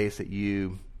and the ways that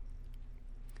you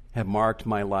have marked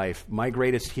my life. My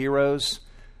greatest heroes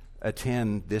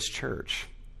attend this church.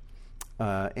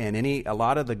 And a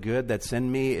lot of the good that's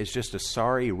in me is just a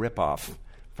sorry ripoff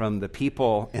from the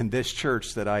people in this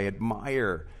church that I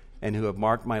admire and who have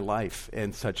marked my life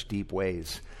in such deep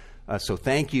ways. So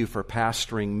thank you for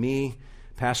pastoring me,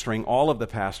 pastoring all of the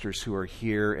pastors who are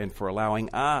here, and for allowing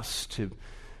us to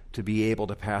be able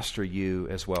to pastor you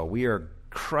as well. We are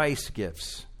Christ's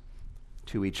gifts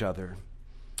to each other.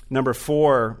 Number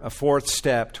 4, a fourth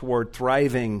step toward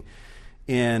thriving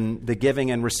in the giving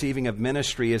and receiving of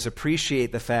ministry is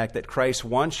appreciate the fact that Christ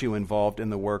wants you involved in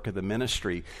the work of the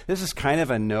ministry. This is kind of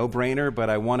a no-brainer, but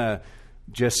I want to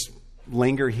just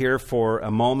linger here for a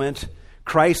moment.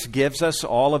 Christ gives us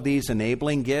all of these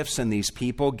enabling gifts and these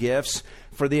people gifts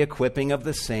for the equipping of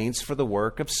the saints for the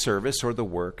work of service or the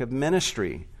work of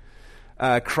ministry.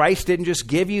 Christ didn't just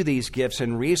give you these gifts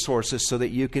and resources so that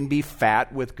you can be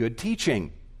fat with good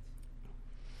teaching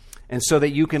and so that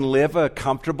you can live a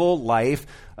comfortable life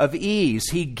of ease.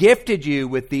 He gifted you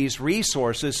with these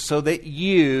resources so that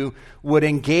you would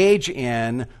engage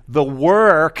in the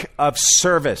work of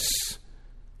service.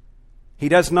 He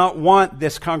does not want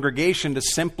this congregation to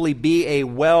simply be a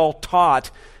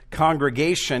well-taught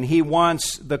congregation. He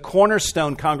wants the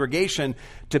Cornerstone congregation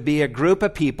to be a group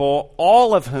of people,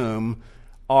 all of whom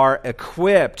are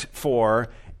equipped for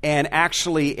and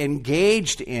actually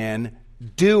engaged in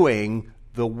doing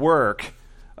the work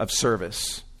of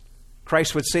service.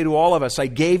 Christ would say to all of us, I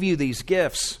gave you these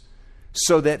gifts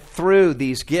so that through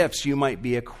these gifts you might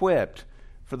be equipped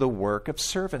for the work of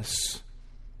service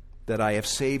that I have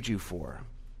saved you for.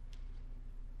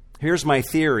 Here's my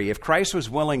theory. If Christ was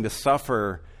willing to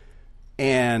suffer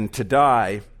and to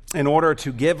die in order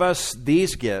to give us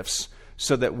these gifts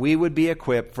so that we would be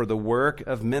equipped for the work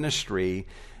of ministry,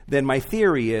 then my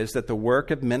theory is that the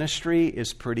work of ministry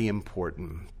is pretty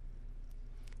important.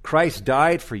 Christ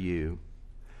died for you,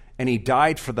 and he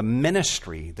died for the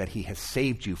ministry that he has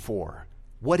saved you for.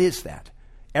 What is that?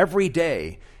 Every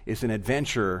day is an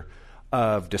adventure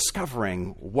of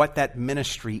discovering what that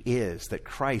ministry is that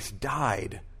Christ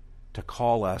died to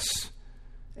call us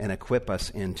and equip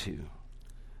us into.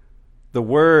 The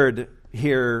word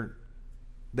here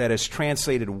that is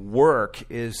translated work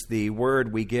is the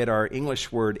word we get our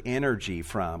English word energy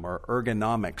from, or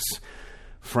ergonomics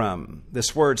from.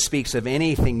 This word speaks of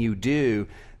anything you do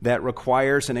that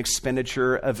requires an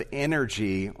expenditure of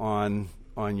energy on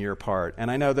your part.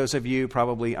 And I know those of you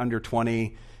probably under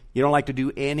 20, you don't like to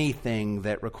do anything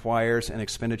that requires an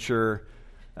expenditure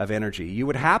of energy. You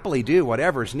would happily do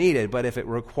whatever's needed, but if it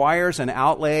requires an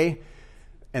outlay,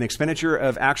 an expenditure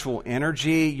of actual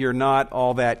energy, you're not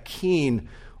all that keen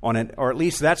on it, or at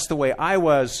least that's the way I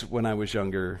was when I was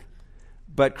younger.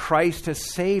 But Christ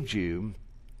has saved you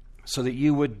so that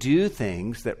you would do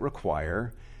things that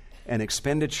require an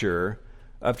expenditure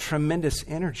of tremendous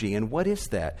energy. And what is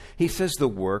that? He says the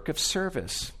work of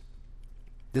service.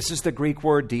 This is the Greek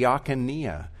word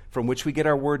diakonia, from which we get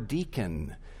our word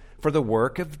deacon, for the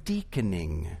work of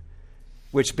deaconing,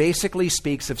 which basically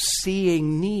speaks of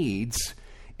seeing needs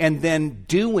and then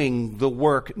doing the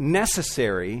work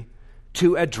necessary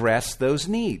to address those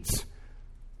needs.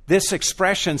 This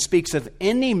expression speaks of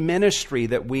any ministry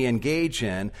that we engage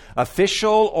in,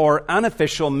 official or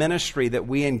unofficial ministry that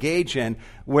we engage in,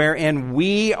 wherein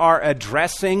we are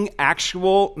addressing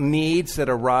actual needs that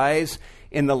arise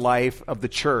in the life of the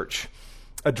church,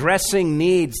 addressing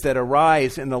needs that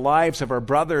arise in the lives of our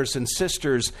brothers and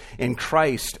sisters in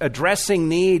Christ, addressing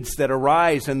needs that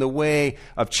arise in the way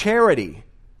of charity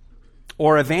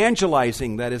or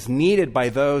evangelizing that is needed by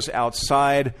those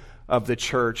outside of the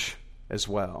church as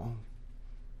well.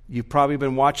 You've probably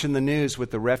been watching the news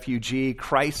with the refugee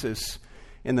crisis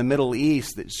in the Middle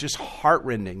East. It's just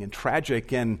heartrending and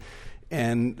tragic. And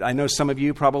I know some of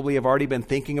you probably have already been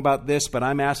thinking about this, but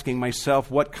I'm asking myself,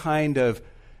 what kind of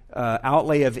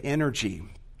outlay of energy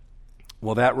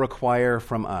will that require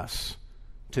from us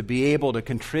to be able to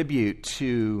contribute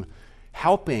to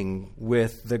helping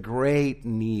with the great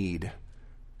need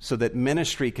so that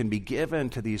ministry can be given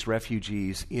to these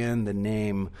refugees in the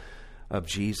name of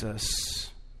Jesus?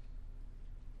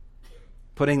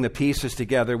 Putting the pieces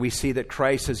together, we see that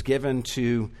Christ has given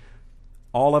to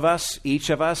all of us, each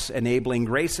of us, enabling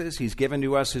graces. He's given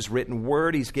to us his written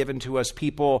word. He's given to us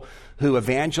people who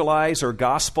evangelize or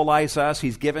gospelize us.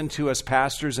 He's given to us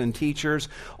pastors and teachers,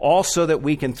 all so that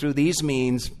we can, through these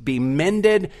means, be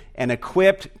mended and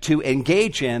equipped to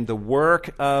engage in the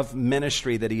work of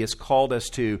ministry that he has called us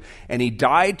to. And he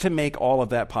died to make all of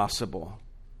that possible.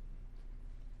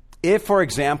 If, for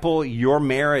example, your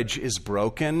marriage is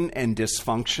broken and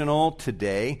dysfunctional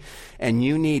today and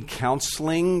you need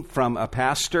counseling from a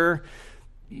pastor,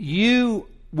 you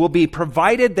will be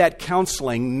provided that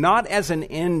counseling not as an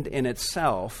end in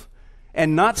itself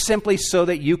and not simply so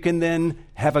that you can then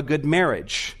have a good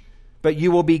marriage, but you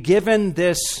will be given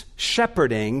this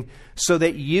shepherding so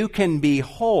that you can be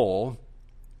whole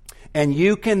and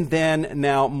you can then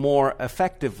now more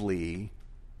effectively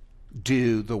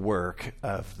do the work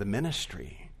of the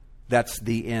ministry. That's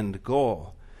the end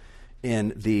goal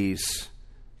in these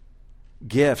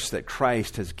gifts that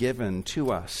Christ has given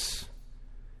to us.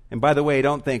 And by the way,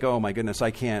 don't think, oh my goodness,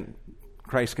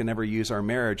 Christ can never use our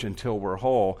marriage until we're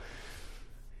whole.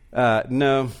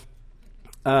 No,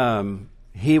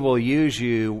 he will use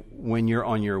you when you're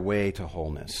on your way to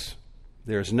wholeness.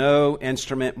 There's no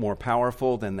instrument more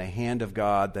powerful than the hand of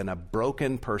God, than a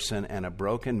broken person and a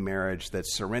broken marriage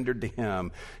that's surrendered to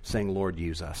him, saying, Lord,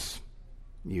 use us.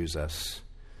 Use us.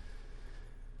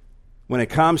 When it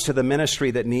comes to the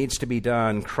ministry that needs to be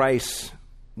done, Christ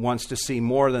wants to see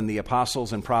more than the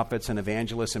apostles and prophets and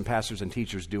evangelists and pastors and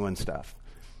teachers doing stuff.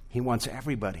 He wants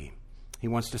everybody. He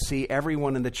wants to see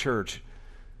everyone in the church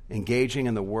engaging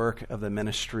in the work of the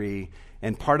ministry.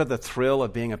 And part of the thrill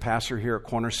of being a pastor here at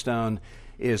Cornerstone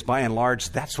is, by and large,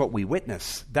 that's what we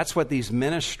witness. That's what these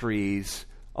ministries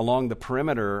along the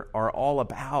perimeter are all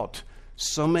about.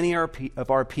 So many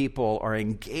of our people are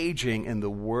engaging in the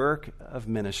work of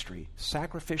ministry,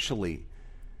 sacrificially,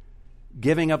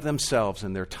 giving of themselves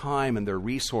and their time and their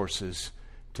resources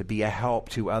to be a help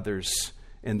to others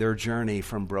in their journey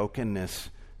from brokenness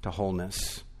to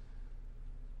wholeness.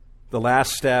 The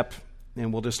last step,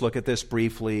 and we'll just look at this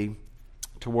briefly,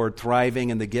 toward thriving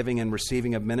in the giving and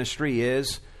receiving of ministry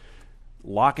is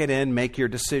lock it in, make your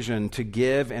decision to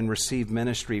give and receive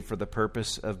ministry for the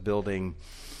purpose of building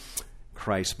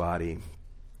Christ's body.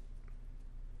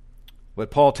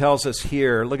 What Paul tells us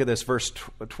here, look at this, verse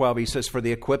 12. He says, for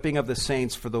the equipping of the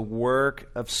saints for the work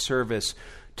of service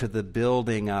to the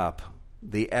building up,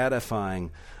 the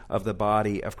edifying of the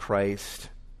body of Christ.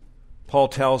 Paul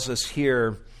tells us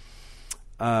here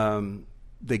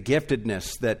the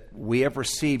giftedness that we have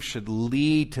received should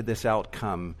lead to this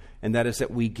outcome, and that is that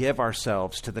we give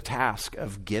ourselves to the task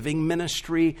of giving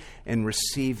ministry and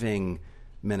receiving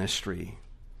ministry.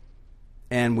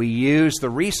 And we use the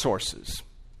resources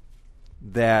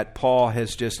that Paul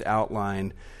has just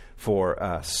outlined for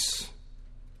us.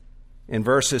 In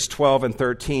verses 12 and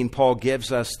 13, Paul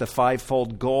gives us the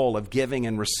fivefold goal of giving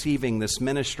and receiving this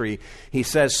ministry. He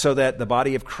says, so that the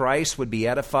body of Christ would be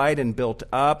edified and built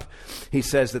up. He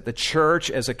says that the church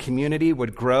as a community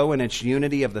would grow in its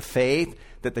unity of the faith,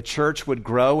 that the church would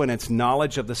grow in its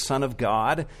knowledge of the Son of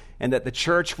God, and that the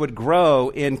church would grow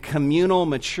in communal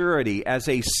maturity as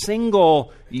a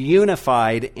single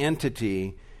unified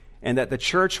entity, and that the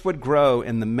church would grow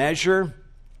in the measure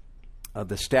of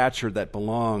the stature that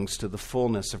belongs to the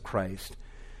fullness of Christ.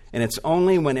 And it's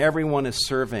only when everyone is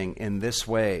serving in this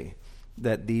way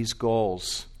that these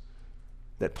goals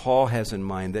that Paul has in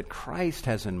mind, that Christ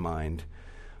has in mind,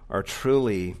 are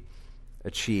truly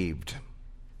achieved.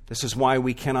 This is why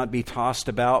we cannot be tossed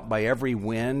about by every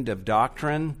wind of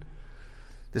doctrine.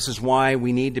 This is why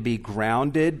we need to be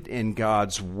grounded in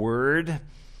God's Word.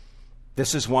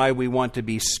 This is why we want to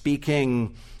be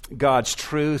speaking God's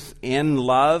truth in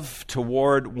love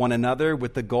toward one another,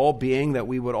 with the goal being that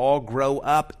we would all grow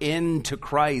up into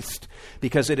Christ,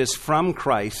 because it is from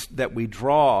Christ that we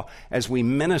draw as we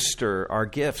minister our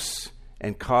gifts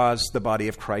and cause the body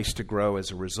of Christ to grow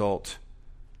as a result.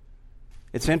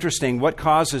 It's interesting, what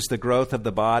causes the growth of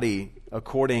the body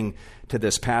according to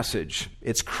this passage?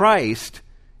 It's Christ,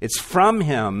 it's from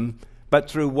Him, but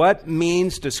through what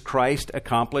means does Christ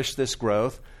accomplish this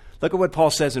growth? Look at what Paul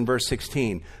says in verse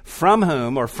 16. From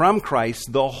whom, or from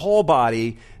Christ, the whole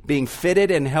body, being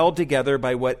fitted and held together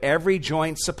by what every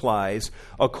joint supplies,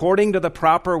 according to the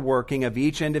proper working of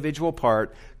each individual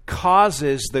part,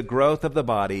 causes the growth of the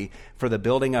body for the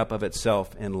building up of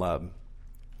itself in love.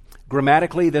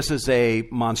 Grammatically, this is a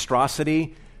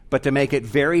monstrosity, but to make it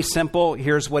very simple,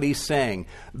 here's what he's saying.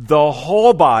 The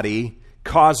whole body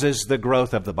causes the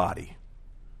growth of the body.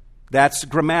 That's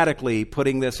grammatically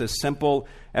putting this as simple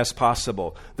as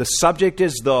possible. The subject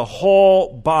is the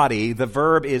whole body. The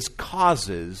verb is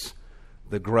causes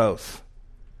the growth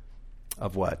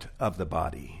of what? Of the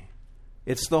body.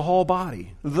 It's the whole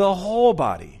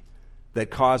body that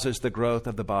causes the growth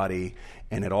of the body,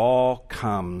 and it all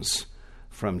comes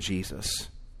from Jesus.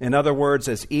 In other words,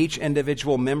 as each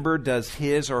individual member does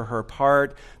his or her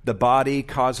part, the body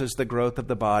causes the growth of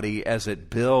the body as it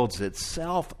builds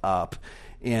itself up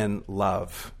in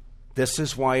love. This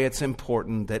is why it's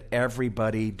important that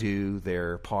everybody do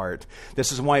their part.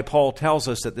 This is why Paul tells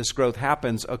us that this growth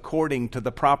happens according to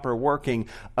the proper working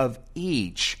of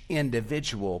each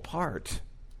individual part.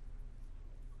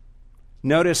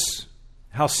 Notice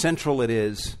how central it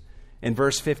is in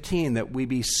verse 15 that we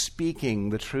be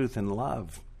speaking the truth in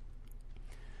love.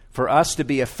 For us to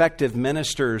be effective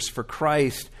ministers for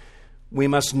Christ, we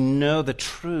must know the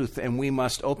truth, and we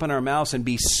must open our mouths and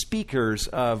be speakers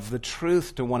of the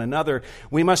truth to one another.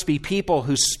 We must be people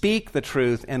who speak the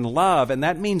truth in love, and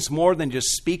that means more than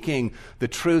just speaking the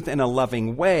truth in a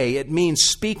loving way. It means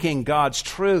speaking God's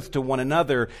truth to one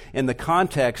another in the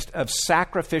context of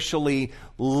sacrificially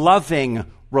loving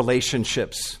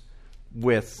relationships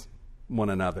with one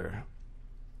another.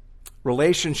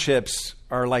 Relationships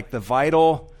are like the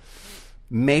vital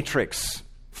matrix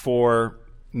for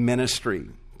ministry.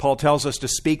 Paul tells us to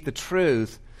speak the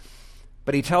truth,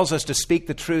 but he tells us to speak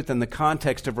the truth in the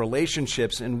context of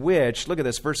relationships in which, look at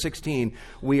this, verse 16,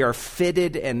 we are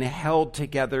fitted and held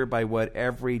together by what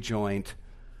every joint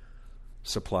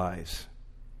supplies.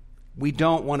 We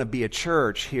don't want to be a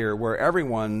church here where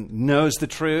everyone knows the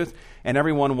truth and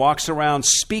everyone walks around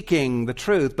speaking the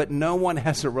truth, but no one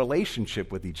has a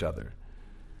relationship with each other.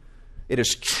 It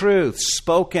is truth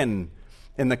spoken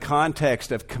in the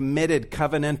context of committed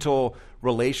covenantal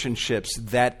relationships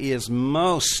that is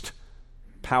most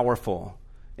powerful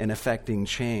in effecting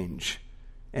change.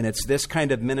 And it's this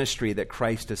kind of ministry that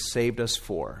Christ has saved us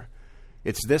for.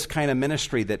 It's this kind of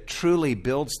ministry that truly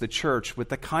builds the church with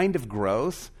the kind of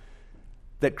growth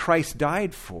that Christ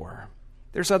died for.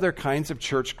 There's other kinds of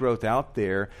church growth out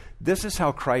there. This is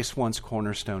how Christ wants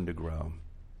Cornerstone to grow.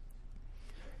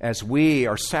 As we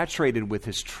are saturated with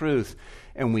His truth,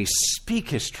 and we speak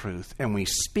His truth, and we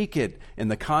speak it in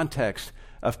the context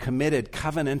of committed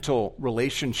covenantal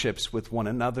relationships with one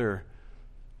another,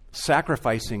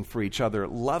 sacrificing for each other,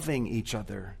 loving each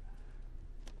other,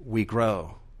 we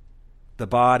grow. The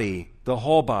body, the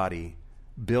whole body,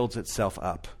 builds itself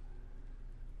up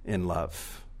in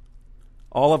love.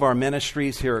 All of our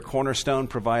ministries here at Cornerstone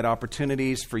provide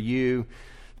opportunities for you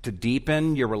to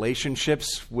deepen your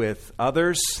relationships with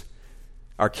others.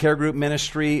 Our care group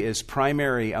ministry is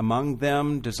primary among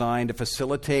them, designed to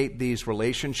facilitate these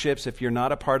relationships. If you're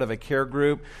not a part of a care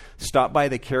group, stop by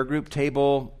the care group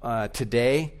table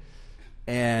today,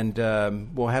 and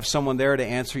we'll have someone there to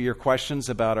answer your questions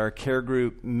about our care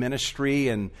group ministry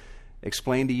and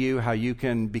explain to you how you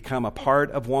can become a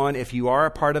part of one. If you are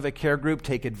a part of a care group,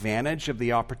 take advantage of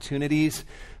the opportunities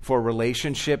for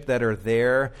relationship that are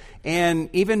there. And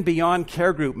even beyond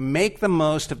care group, make the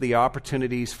most of the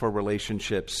opportunities for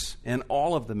relationships in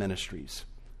all of the ministries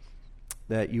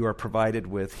that you are provided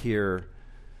with here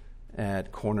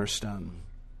at Cornerstone.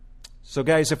 So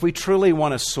guys, if we truly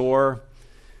want to soar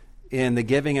in the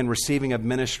giving and receiving of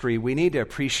ministry, we need to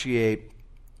appreciate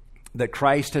that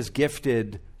Christ has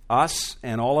gifted us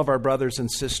and all of our brothers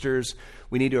and sisters.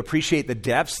 We need to appreciate the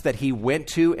depths that He went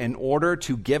to in order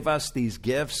to give us these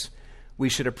gifts. We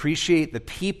should appreciate the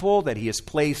people that He has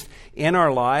placed in our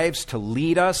lives to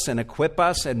lead us and equip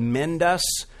us and mend us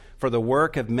for the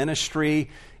work of ministry.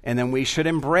 And then we should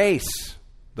embrace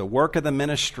the work of the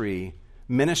ministry,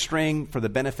 ministering for the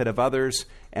benefit of others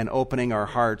and opening our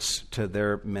hearts to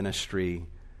their ministry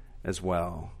as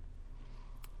well.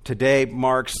 Today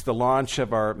marks the launch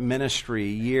of our ministry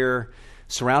year.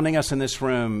 Surrounding us in this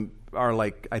room are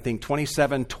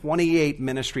 27, 28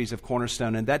 ministries of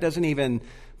Cornerstone, and that doesn't even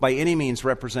by any means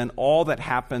represent all that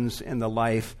happens in the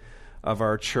life of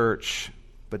our church.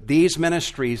 But these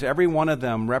ministries, every one of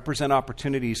them, represent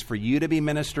opportunities for you to be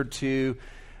ministered to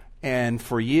and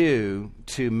for you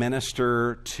to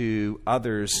minister to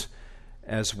others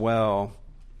as well.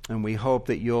 And we hope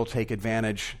that you'll take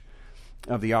advantage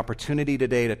of the opportunity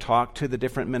today to talk to the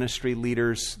different ministry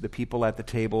leaders, the people at the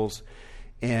tables,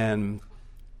 and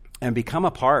become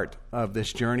a part of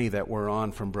this journey that we're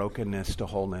on from brokenness to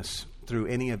wholeness through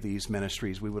any of these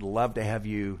ministries. We would love to have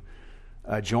you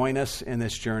join us in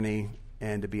this journey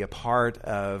and to be a part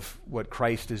of what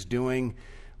Christ is doing.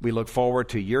 We look forward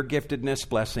to your giftedness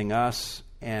blessing us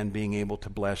and being able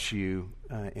to bless you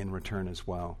in return as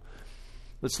well.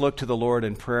 Let's look to the Lord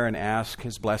in prayer and ask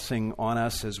His blessing on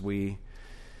us as we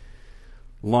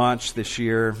launch this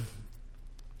year.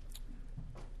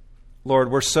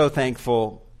 Lord, we're so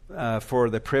thankful for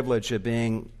the privilege of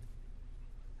being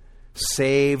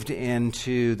saved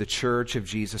into the church of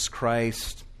Jesus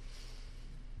Christ.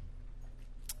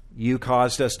 You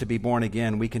caused us to be born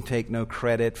again. We can take no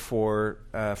credit for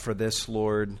this,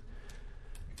 Lord.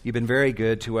 You've been very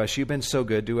good to us. You've been so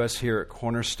good to us here at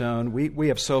Cornerstone. We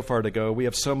have so far to go. We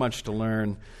have so much to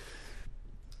learn.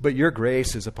 But your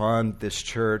grace is upon this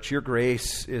church. Your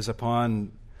grace is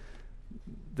upon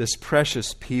this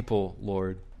precious people,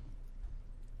 Lord.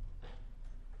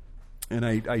 And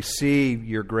I see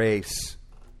your grace.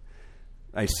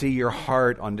 I see your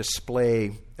heart on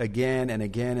display again and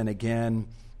again and again.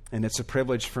 And it's a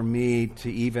privilege for me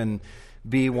to even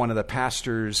be one of the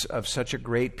pastors of such a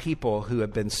great people who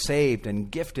have been saved and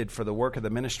gifted for the work of the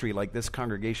ministry like this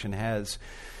congregation has.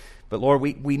 But Lord,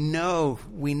 we know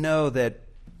that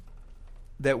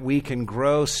we can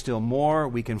grow still more,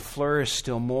 we can flourish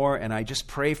still more, and I just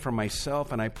pray for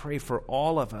myself and I pray for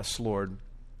all of us, Lord,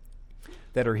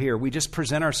 that are here. We just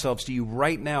present ourselves to you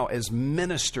right now as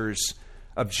ministers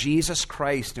of Jesus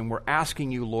Christ, and we're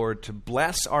asking you, Lord, to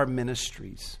bless our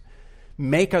ministries,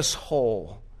 make us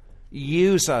whole,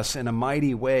 use us in a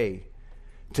mighty way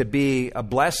to be a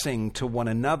blessing to one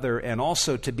another and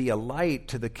also to be a light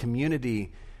to the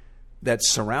community that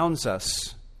surrounds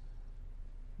us,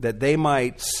 that they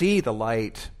might see the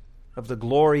light of the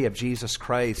glory of Jesus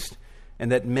Christ,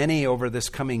 and that many over this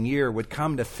coming year would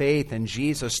come to faith in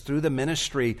Jesus through the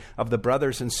ministry of the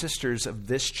brothers and sisters of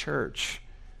this church.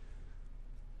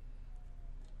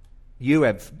 You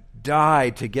have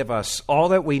died to give us all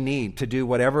that we need to do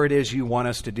whatever it is you want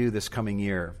us to do this coming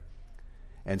year.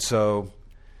 And so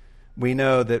we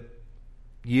know that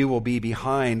you will be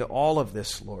behind all of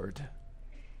this, Lord.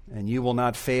 And you will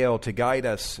not fail to guide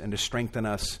us and to strengthen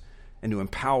us and to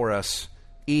empower us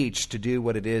each to do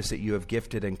what it is that you have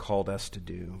gifted and called us to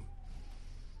do.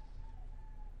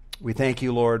 We thank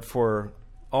you, Lord, for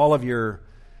all of your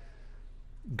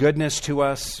goodness to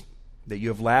us that you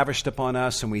have lavished upon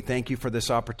us, and we thank you for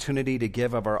this opportunity to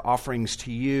give of our offerings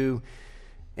to you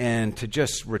and to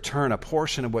just return a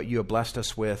portion of what you have blessed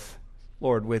us with.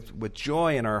 Lord, with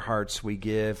joy in our hearts, we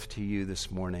give to you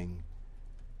this morning,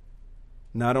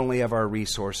 not only of our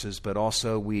resources, but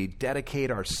also we dedicate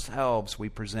ourselves, we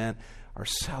present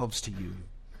ourselves to you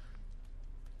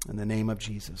in the name of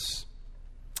Jesus.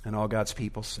 And all God's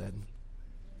people said,